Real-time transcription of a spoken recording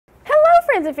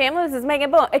friends and family. This is Megan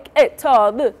Boone.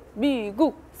 저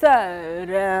미국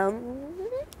사람.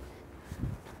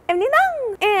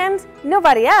 And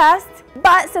nobody asked,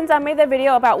 but since I made that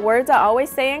video about words I always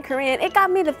say in Korean, it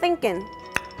got me to thinking.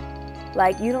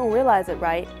 Like, you don't realize it,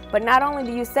 right? But not only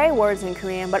do you say words in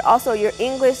Korean, but also your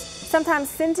English, sometimes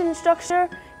sentence structure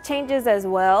changes as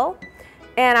well.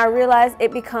 And I realized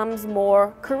it becomes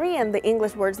more Korean, the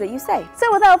English words that you say.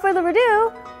 So without further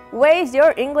ado, ways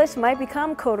your English might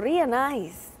become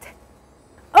Koreanized.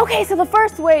 Okay, so the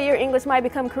first way your English might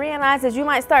become Koreanized is you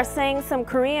might start saying some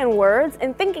Korean words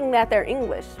and thinking that they're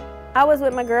English. I was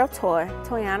with my girl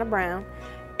Toyana Brown,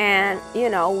 and you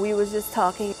know, we was just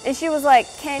talking, and she was like,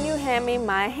 "Can you hand me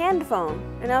my handphone?"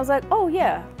 And I was like, "Oh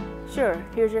yeah, sure,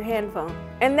 here's your handphone."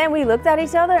 And then we looked at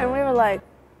each other and we were like,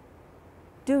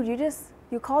 "Dude,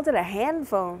 you called it a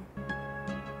handphone."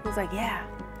 He was like, "Yeah."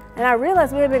 And I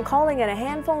realized we had been calling it a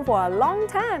handphone for a long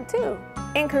time too.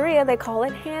 In Korea, they call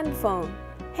it handphone.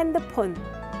 핸드폰,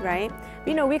 right?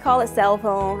 You know, we call it cell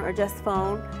phone or just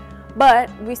phone,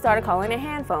 but we started calling it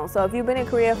handphone. So if you've been in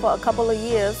Korea for a couple of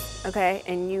years, okay,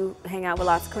 and you hang out with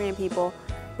lots of Korean people,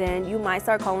 then you might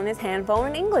start calling this handphone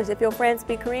in English if your friends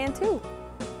speak Korean too.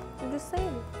 I'm just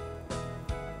saying.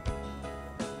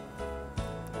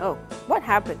 Oh, what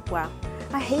happened? Wow,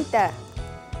 I hate that.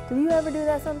 Do you ever do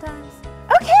that sometimes?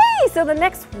 Okay, so the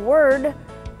next word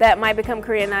that might become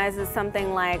Koreanized is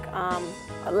something like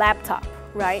a laptop.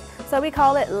 Right? So we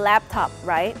call it laptop,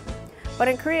 right? But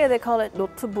in Korea, they call it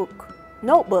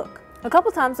notebook. A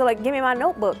couple times they're like, "Give me my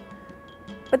notebook."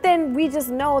 But then we just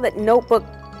know that notebook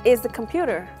is the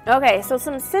computer. Okay, so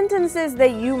some sentences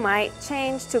that you might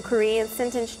change to Korean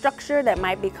sentence structure that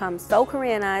might become so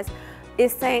Koreanized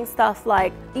is saying stuff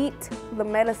like, eat the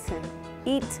medicine,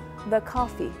 eat the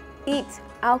coffee, eat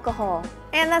alcohol.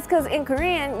 And that's because in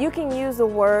Korean, you can use the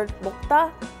word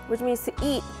먹다, which means to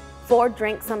eat, for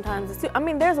drink sometimes. I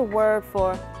mean, there's a word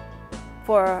for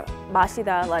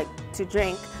마시다, like to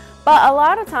drink. But a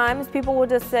lot of times people will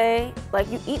just say,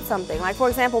 like, you eat something. Like, for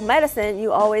example, medicine,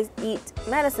 you always eat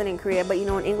medicine in Korea, but you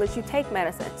know, in English, you take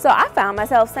medicine. So I found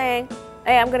myself saying,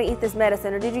 "Hey, I'm gonna eat this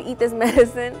medicine," or "Did you eat this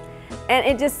medicine?" And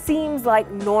it just seems like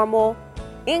normal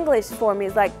English for me.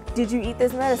 It's like, "Did you eat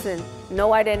this medicine?"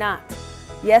 "No, I did not."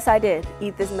 "Yes, I did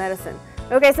eat this medicine."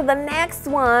 Okay, so the next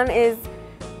one is,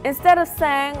 instead of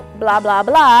saying blah, blah,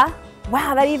 blah,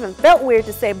 wow, that even felt weird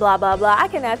to say blah, blah, blah. I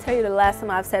cannot tell you the last time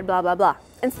I've said blah, blah, blah.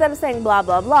 Instead of saying blah,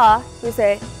 blah, blah, we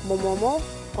say mo, mo, mo,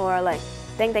 or like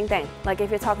dang, dang, dang. Like if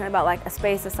you're talking about like a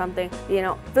space or something, you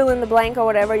know, fill in the blank or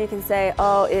whatever, you can say,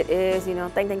 "Oh, it is, you know,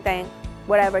 dang, dang, dang,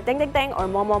 whatever, dang, dang, dang," or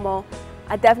mo, mo, mo.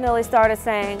 I definitely started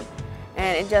saying,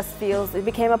 and it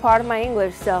became a part of my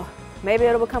English, so maybe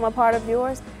it'll become a part of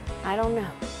yours. I don't know.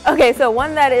 Okay, so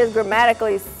one that is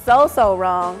grammatically so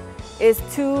wrong is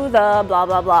to the blah,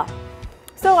 blah, blah.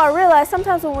 So I realized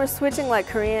sometimes when we're switching like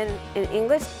Korean and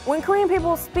English, when Korean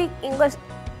people speak English,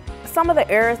 some of the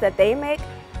errors that they make,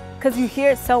 because you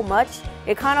hear it so much,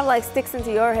 it kind of like sticks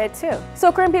into your head too.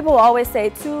 So Korean people will always say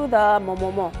to the mo,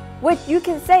 mo, mo, which you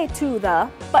can say to the,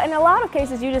 but in a lot of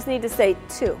cases you just need to say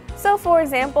to. So for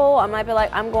example, I might be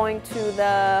like, "I'm going to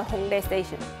the Hongdae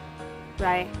station,"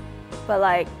 right? But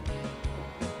like,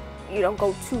 you don't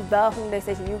go to the Hongdae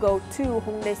station, you go to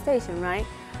Hongdae station, right?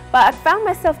 But I found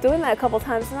myself doing that a couple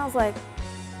times and I was like,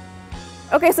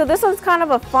 okay, so this one's kind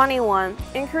of a funny one.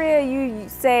 In Korea, you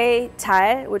say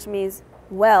잘, which means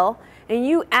well, and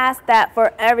you ask that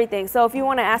for everything. So if you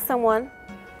want to ask someone,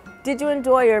 "Did you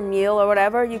enjoy your meal?" or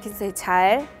whatever, you can say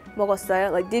잘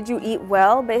먹었어요, like did you eat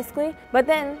well, basically. But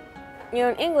then, you know,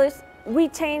 in English, we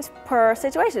change per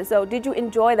situation. So did you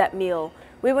enjoy that meal?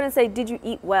 We wouldn't say did you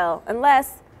eat well,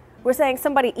 unless we're saying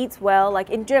somebody eats well,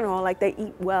 like in general, like they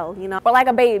eat well, you know? Or like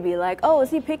a baby, like, "Oh, is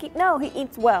he picky?" No, he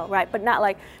eats well, right? But not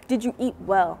like, "Did you eat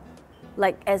well?"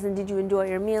 Like, as in, did you enjoy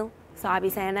your meal? So I'd be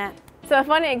saying that. So a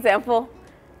funny example,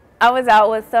 I was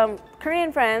out with some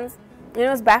Korean friends, and it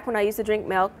was back when I used to drink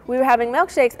milk. We were having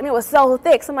milkshakes, and it was so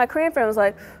thick. So my Korean friend was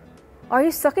like, "Are you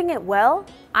sucking it well?"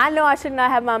 I know I should not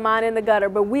have my mind in the gutter,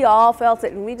 but we all felt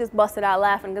it, and we just busted out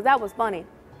laughing, because that was funny.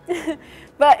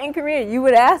 But in Korea, you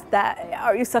would ask that,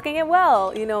 "Are you sucking it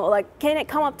well?" You know, like, "Can it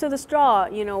come up to the straw?"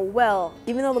 You know, well,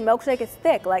 even though the milkshake is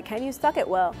thick, like, can you suck it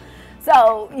well?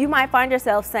 So you might find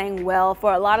yourself saying well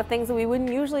for a lot of things that we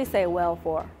wouldn't usually say well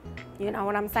for. You know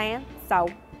what I'm saying? So,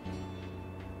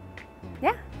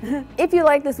 yeah. If you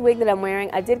like this wig that I'm wearing,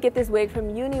 I did get this wig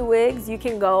from Uniwigs. You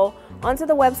can go onto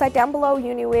the website down below,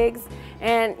 Uniwigs,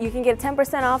 and you can get a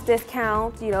 10% off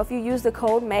discount, you know, if you use the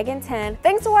code Megan10.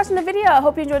 Thanks for watching the video. I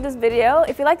hope you enjoyed this video.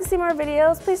 If you'd like to see more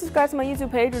videos, please subscribe to my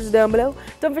YouTube page, which is down below.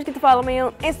 Don't forget to follow me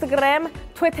on Instagram,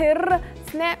 Twitter,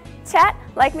 Snapchat,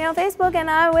 like me on Facebook, and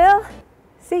I will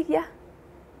see ya.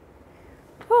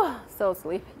 Whew, so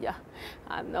sleepy, yeah.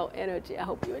 I have no energy. I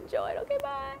hope you enjoyed. Okay,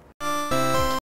 bye.